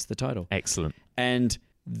party, hence the title. Excellent. And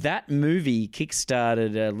that movie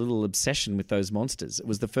kickstarted a little obsession with those monsters. It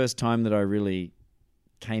was the first time that I really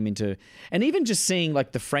came into... And even just seeing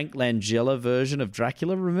like the Frank Langella version of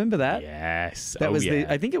Dracula, remember that? Yes. That was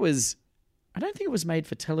I think it was... I don't think it was made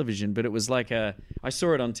for television, but it was like I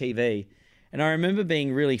saw it on TV. And I remember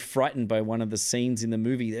being really frightened by one of the scenes in the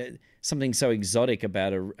movie. Something so exotic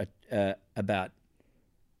about about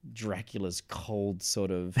Dracula's cold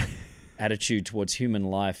sort of attitude towards human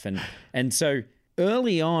life. And so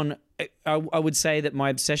early on, I would say that my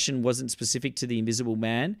obsession wasn't specific to the Invisible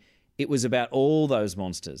Man. It was about all those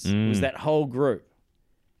monsters. It was that whole group.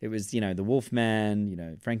 It was, you know, the Wolfman, you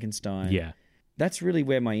know, Frankenstein. Yeah. That's really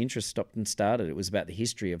where my interest stopped and started. It was about the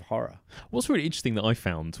history of horror. What's really interesting that I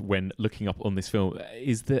found when looking up on this film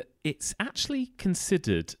is that it's actually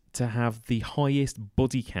considered to have the highest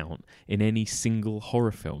body count in any single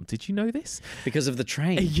horror film. Did you know this? Because of the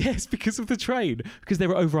train. Yes, because of the train. Because there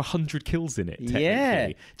were over 100 kills in it, technically. Yeah.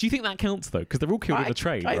 Do you think that counts, though? Because they're all killed on the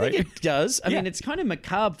train, right? I think it does. I mean, it's kind of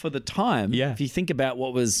macabre for the time. Yeah. If you think about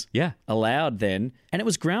what was allowed then. And it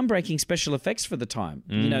was groundbreaking special effects for the time.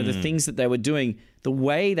 You know, the things that they were doing, the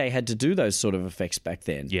way they had to do those sort of effects back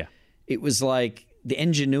then. Yeah. It was like the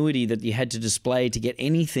ingenuity that you had to display to get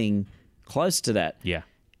anything close to that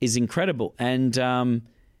is incredible. And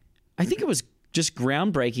I think it was just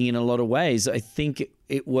groundbreaking in a lot of ways. I think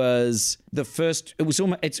it was the first. It was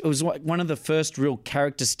one of the first real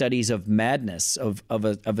character studies of madness, of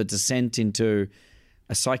a descent into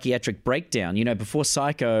a psychiatric breakdown. You know, before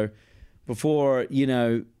Psycho, before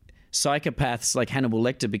psychopaths like Hannibal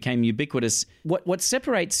Lecter became ubiquitous. What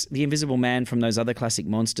separates the Invisible Man from those other classic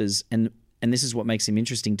monsters, and this is what makes him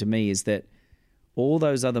interesting to me, is that all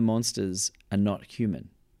those other monsters are not human.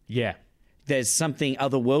 Yeah. There's something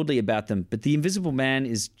otherworldly about them, but the Invisible Man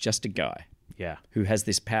is just a guy who has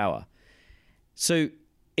this power. So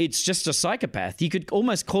it's just a psychopath. You could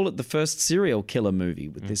almost call it the first serial killer movie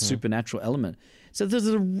with this supernatural element. So there's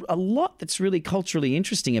a lot that's really culturally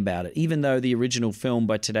interesting about it, even though the original film,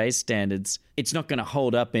 by today's standards, it's not going to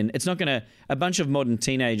hold up a bunch of modern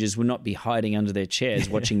teenagers will not be hiding under their chairs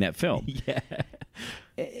watching that film.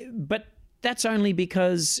 But that's only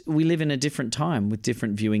because we live in a different time with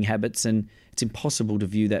different viewing habits, and it's impossible to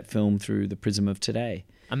view that film through the prism of today.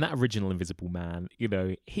 And that original Invisible Man,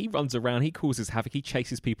 he runs around, he causes havoc, he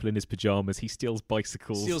chases people in his pajamas, he steals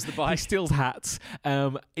bicycles. Steals the bike. He steals hats.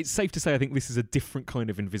 It's safe to say I think this is a different kind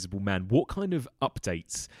of Invisible Man. What kind of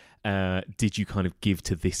updates did you kind of give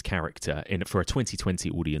to this character for a 2020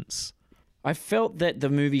 audience? I felt that the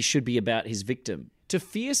movie should be about his victim. To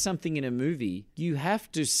fear something in a movie, you have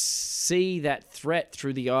to see that threat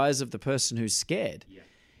through the eyes of the person who's scared. Yeah.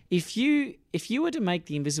 If you were to make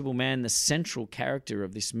the Invisible Man the central character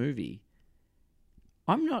of this movie,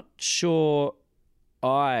 I'm not sure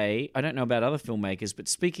I don't know about other filmmakers, but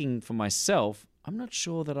speaking for myself, I'm not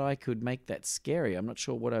sure that I could make that scary. I'm not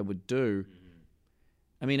sure what I would do.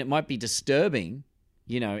 I mean, it might be disturbing,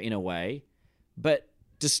 in a way, but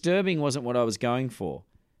disturbing wasn't what I was going for.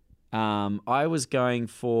 I was going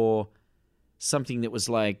for something that was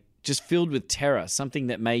like just filled with terror, something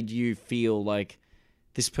that made you feel like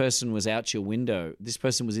this person was out your window, this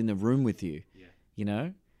person was in the room with you,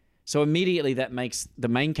 So immediately that makes the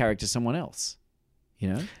main character someone else,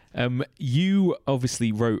 You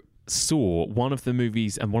obviously wrote Saw, one of the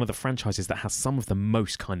movies and one of the franchises that has some of the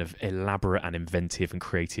most kind of elaborate and inventive and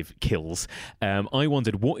creative kills. I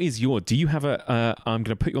wondered, do you have I'm going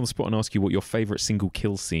to put you on the spot and ask you what your favourite single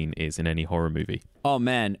kill scene is in any horror movie. Oh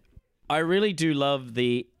man, I really do love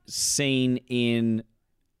the scene in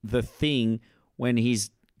The Thing when he's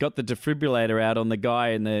got the defibrillator out on the guy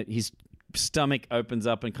and his stomach opens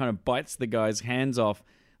up and kind of bites the guy's hands off.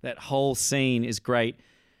 That whole scene is great.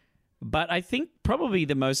 But I think probably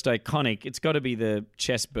the most iconic, it's got to be the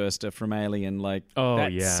chest burster from Alien.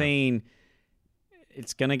 Scene,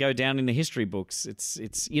 it's going to go down in the history books.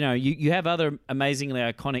 It's you have other amazingly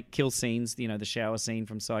iconic kill scenes, the shower scene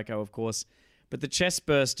from Psycho, of course. But the chest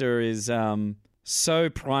burster is so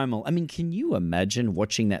primal. I mean, can you imagine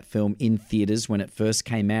watching that film in theaters when it first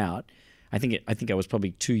came out? I think I was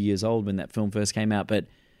probably 2 years old when that film first came out, but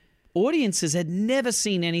audiences had never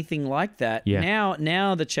seen anything like that. Yeah.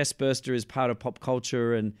 Now the chest burster is part of pop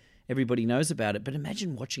culture and everybody knows about it. But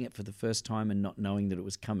imagine watching it for the first time and not knowing that it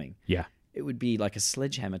was coming. Yeah. It would be like a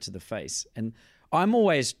sledgehammer to the face. And I'm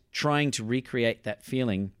always trying to recreate that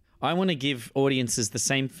feeling. I want to give audiences the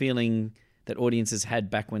same feeling that audiences had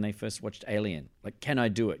back when they first watched Alien. Like, can I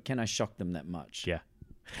do it? Can I shock them that much? Yeah.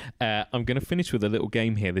 I'm going to finish with a little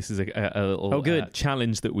game here. This is a little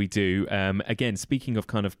challenge that we do. Again, speaking of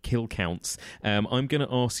kind of kill counts, I'm going to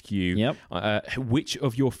ask you which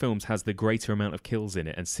of your films has the greater amount of kills in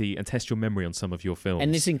it and test your memory on some of your films.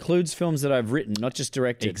 And this includes films that I've written, not just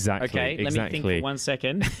directed. Exactly. Okay, let me think for 1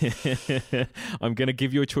 second. I'm going to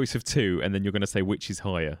give you a choice of two, and then you're going to say which is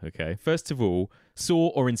higher. Okay. First of all, Saw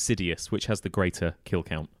or Insidious, which has the greater kill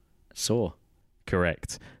count? Saw.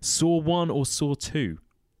 Correct. Saw 1 or Saw 2?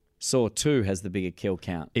 Saw 2 has the bigger kill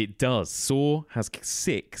count. It does. Saw has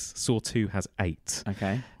 6. Saw 2 has 8.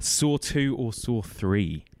 Okay. Saw 2 or Saw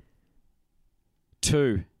 3?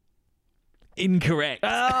 2. Incorrect.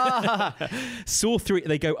 Saw 3,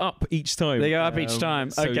 they go up each time. They go up each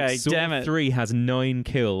time. Okay, Saw damn it. 3 has 9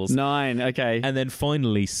 kills. 9, okay. And then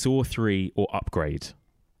finally, Saw 3 or Upgrade?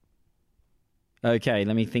 Okay,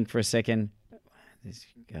 let me think for a second. There's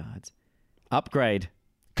guards. Upgrade.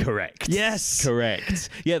 Correct. Yes. Correct.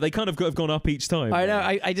 Yeah, they kind of have gone up each time. I know.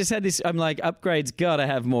 I just had this. I'm like, Upgrade's got to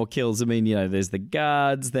have more kills. I mean, there's the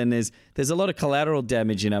guards. Then there's a lot of collateral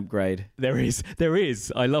damage in Upgrade. There is.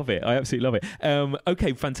 I love it. I absolutely love it.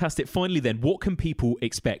 Okay, fantastic. Finally, then, what can people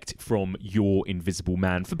expect from your Invisible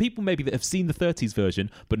Man? For people maybe that have seen the 30s version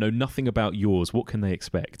but know nothing about yours, what can they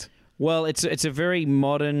expect? Well, it's a very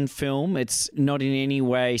modern film. It's not in any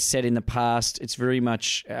way set in the past. It's very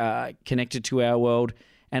much connected to our world.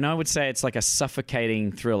 And I would say it's like a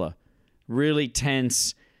suffocating thriller. Really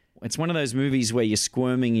tense. It's one of those movies where you're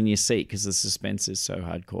squirming in your seat because the suspense is so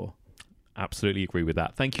hardcore. Absolutely agree with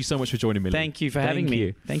that. Thank you so much for joining me. Thank you for having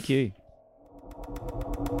me. Thank you.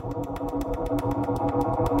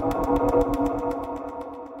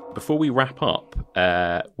 Before we wrap up,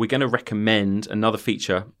 we're going to recommend another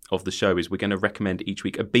feature of the show. Is we're going to recommend each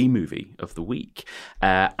week a B movie of the week.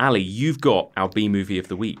 Ali, you've got our B movie of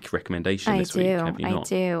the week recommendation this week, have you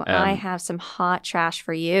not? I do. I have some hot trash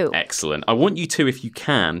for you. Excellent. I want you to, if you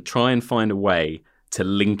can, try and find a way to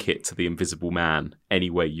link it to The Invisible Man any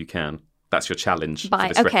way you can. That's your challenge for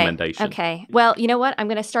this recommendation. Okay. Well, you know what? I'm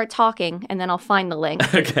going to start talking and then I'll find the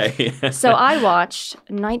link. Okay. So I watched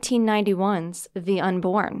 1991's The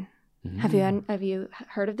Unborn. Have you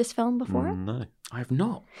heard of this film before? No, I have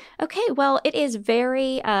not. Okay. Well, it is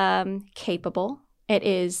very capable. It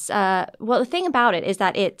is, the thing about it is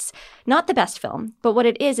that it's not the best film, but what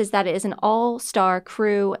it is that it is an all-star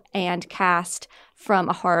crew and cast from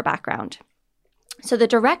a horror background. So the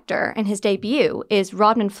director and his debut is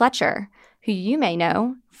Rodman Fletcher, who you may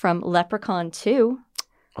know from Leprechaun 2.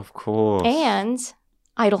 Of course. And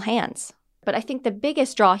Idle Hands. But I think the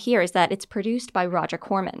biggest draw here is that it's produced by Roger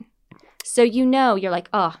Corman. So you're like,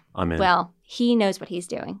 oh, well, he knows what he's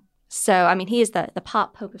doing. So, I mean, he is the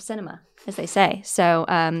pop pope of cinema, as they say. So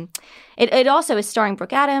it also is starring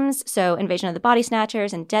Brooke Adams, so Invasion of the Body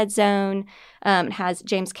Snatchers and Dead Zone. It has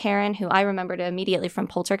James Karen, who I remembered immediately from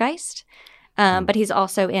Poltergeist. But he's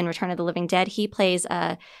also in Return of the Living Dead. He plays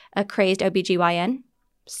a crazed OBGYN.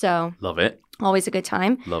 So love it. Always a good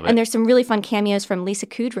time. Love it. And there's some really fun cameos from Lisa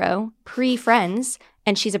Kudrow, pre-Friends,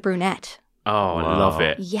 and she's a brunette. Oh, I love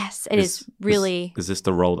it. Yes, it is really... Is this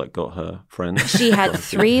the role that got her Friends? She had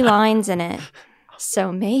 3 lines in it.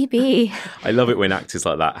 So maybe. I love it when actors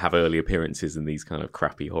like that have early appearances in these kind of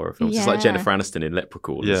crappy horror films. It's like Jennifer Aniston in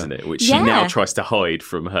Leprechaun, isn't it? Which she now tries to hide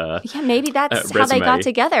from her Yeah, maybe that's how they got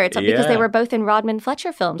together. It's because they were both in Rodman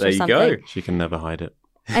Fletcher films or something. There you go. She can never hide it.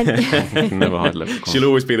 She can never hide Leprechaun. She'll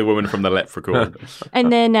always be the woman from the Leprechaun.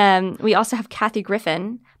 And then we also have Kathy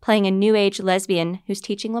Griffin playing a new age lesbian who's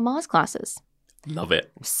teaching Lamaze classes. Love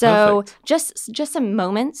it. So just some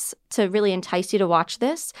moments to really entice you to watch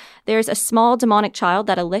this. There's a small demonic child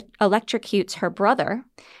that electrocutes her brother,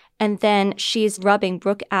 and then she's rubbing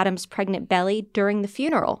Brooke Adams' pregnant belly during the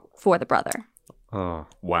funeral for the brother. Oh,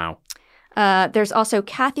 wow. There's also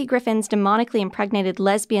Kathy Griffin's demonically impregnated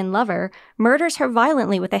lesbian lover murders her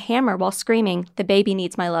violently with a hammer while screaming, "The baby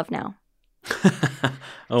needs my love now."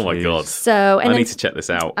 Oh my God. So I need to check this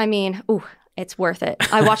out. I mean, it's worth it.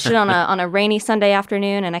 I watched it on a rainy Sunday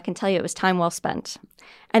afternoon, and I can tell you it was time well spent.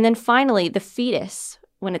 And then finally, the fetus,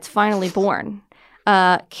 when it's finally born,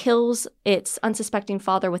 kills its unsuspecting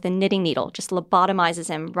father with a knitting needle, just lobotomizes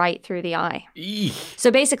him right through the eye. Eek. So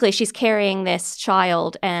basically, she's carrying this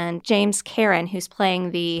child, and James Karen, who's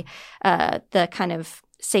playing the kind of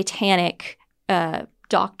satanic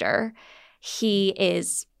doctor, he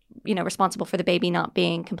is responsible for the baby not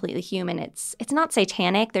being completely human. It's not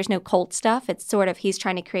satanic. There's no cult stuff. It's sort of he's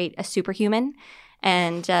trying to create a superhuman,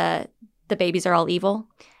 and the babies are all evil,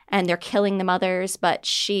 and they're killing the mothers. But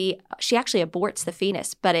she actually aborts the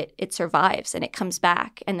fetus, but it survives and it comes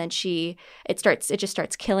back, and then it just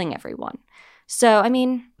starts killing everyone. So I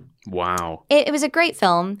mean, wow, it was a great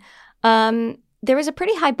film. There was a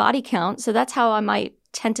pretty high body count, so that's how I might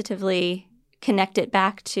tentatively connect it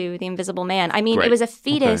back to The Invisible Man. I mean, It was a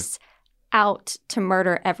fetus out to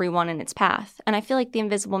murder everyone in its path. And I feel like The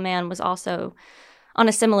Invisible Man was also on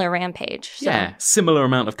a similar rampage. So. Yeah, similar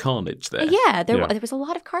amount of carnage there. Yeah, there was a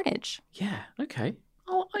lot of carnage. Yeah, okay.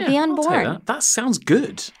 Oh, yeah, The Unborn. That sounds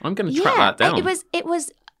good. I'm going to track that down. It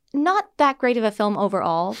was not that great of a film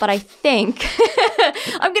overall, but I think,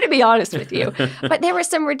 I'm going to be honest with you, but there were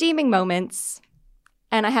some redeeming moments,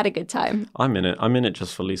 and I had a good time. I'm in it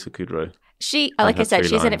just for Lisa Kudrow. Like I said,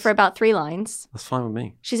 she's in it for about 3 lines. That's fine with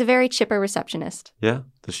me. She's a very chipper receptionist. Yeah?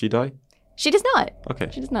 Does she die? She does not. Okay.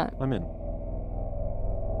 She does not. I'm in.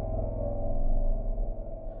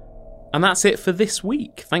 And that's it for this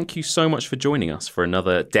week. Thank you so much for joining us for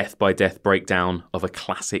another Death by Death breakdown of a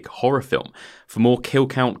classic horror film. For more Kill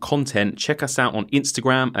Count content, check us out on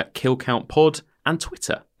Instagram at KillCountPod and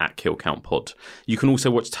Twitter at KillCountPod. You can also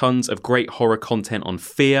watch tons of great horror content on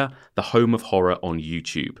Fear, the home of horror on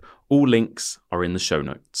YouTube. All links are in the show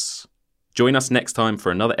notes. Join us next time for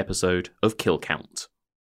another episode of Kill Count.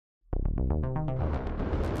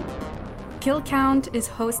 Kill Count is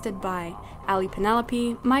hosted by Ali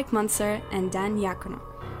Penelope, Mike Munzer, and Dan Iacono.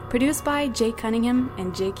 Produced by Jake Cunningham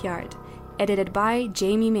and Jake Yard. Edited by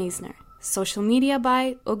Jamie Meisner. Social media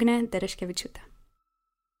by Ugne Dereshkevichuta.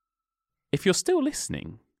 If you're still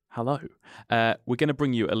listening, hello. We're going to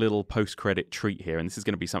bring you a little post-credit treat here, and this is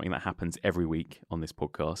going to be something that happens every week on this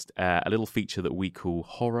podcast, a little feature that we call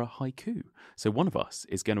Horror Haiku. So one of us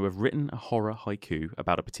is going to have written a horror haiku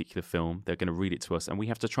about a particular film. They're going to read it to us, and we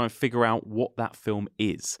have to try and figure out what that film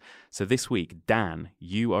is. So this week, Dan,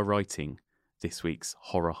 you are writing this week's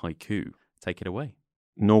Horror Haiku. Take it away.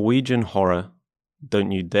 Norwegian horror,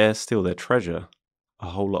 don't you dare steal their treasure. A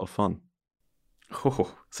whole lot of fun.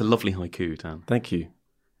 Oh, it's a lovely haiku, Dan. Thank you.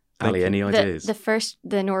 Ali, any ideas?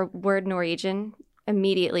 The word Norwegian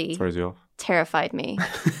immediately throws you off. Terrified me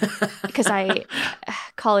because I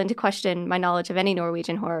call into question my knowledge of any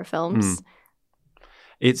Norwegian horror films.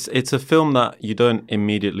 It's a film that you don't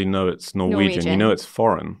immediately know it's Norwegian. You know it's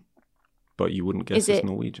foreign, but you wouldn't guess it's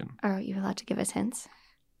Norwegian. Are you allowed to give us hints?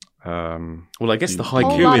 Well, I guess the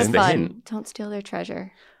haiku is the hint. Don't steal their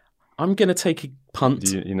treasure. I'm going to take a punt.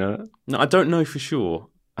 Do you know it? No, I don't know for sure.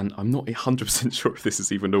 And I'm not 100% sure if this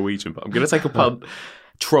is even Norwegian, but I'm going to take a punt.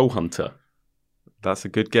 Troll Hunter. That's a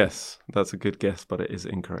good guess. But it is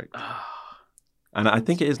incorrect. And I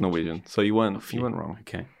think it is Norwegian, so you weren't wrong.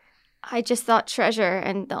 Okay. I just thought treasure,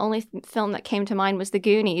 and the only film that came to mind was The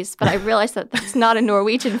Goonies, but I realized that that's not a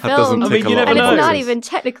Norwegian film. And it's not even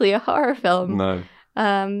technically a horror film. No.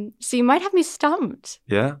 So you might have me stumped.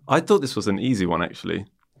 Yeah, I thought this was an easy one actually.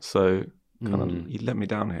 So you let me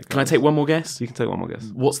down here. Guys. Can I take one more guess? You can take one more guess.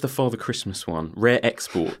 What's the Father Christmas one? Rare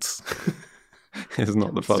Exports. It's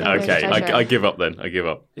not the Father. Okay, I give up then. I give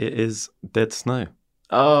up. It is Dead Snow.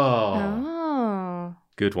 Oh.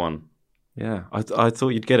 Good one. Yeah, I thought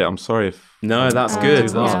you'd get it. I'm sorry if... No, that's good.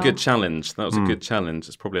 That was a good challenge.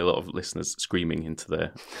 There's probably a lot of listeners screaming into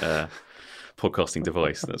their podcasting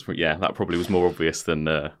device. That probably was more obvious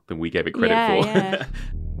than we gave it credit for. Yeah.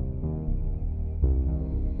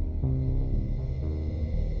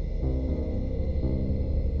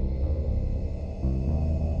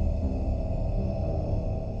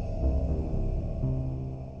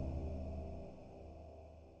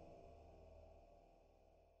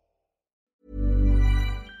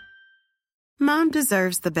 Mom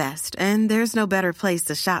deserves the best, and there's no better place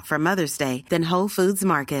to shop for Mother's Day than Whole Foods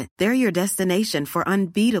Market. They're your destination for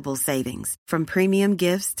unbeatable savings, from premium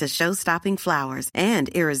gifts to show-stopping flowers and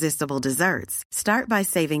irresistible desserts. Start by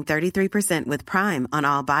saving 33% with Prime on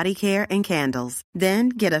all body care and candles. Then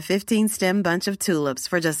get a 15-stem bunch of tulips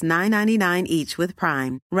for just $9.99 each with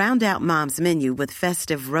Prime. Round out Mom's menu with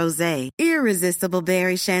festive rosé, irresistible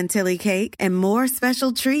berry chantilly cake, and more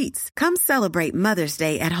special treats. Come celebrate Mother's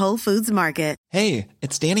Day at Whole Foods Market. Hey,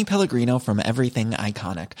 it's Danny Pellegrino from Everything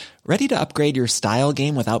Iconic. Ready to upgrade your style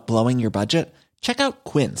game without blowing your budget? Check out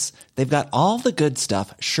Quince. They've got all the good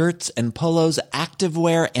stuff, shirts and polos,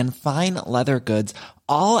 activewear, and fine leather goods,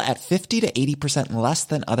 all at 50 to 80% less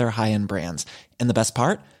than other high-end brands. And the best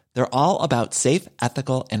part? They're all about safe,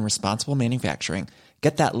 ethical, and responsible manufacturing.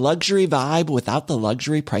 Get that luxury vibe without the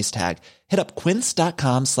luxury price tag. Hit up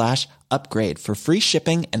quince.com/upgrade for free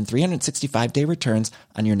shipping and 365-day returns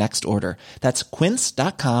on your next order. That's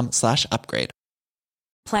quince.com/upgrade.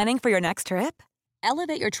 Planning for your next trip?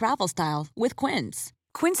 Elevate your travel style with Quince.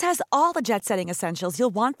 Quince has all the jet-setting essentials you'll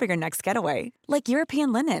want for your next getaway, like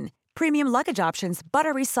European linen, premium luggage options,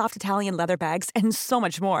 buttery soft Italian leather bags, and so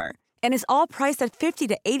much more. And is all priced at 50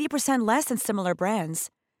 to 80% less than similar brands.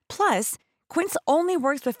 Plus, Quince only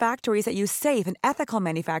works with factories that use safe and ethical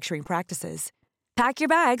manufacturing practices. Pack your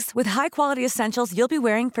bags with high-quality essentials you'll be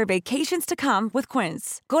wearing for vacations to come with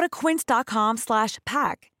Quince. Go to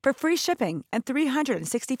quince.com/pack for free shipping and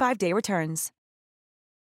 365-day returns.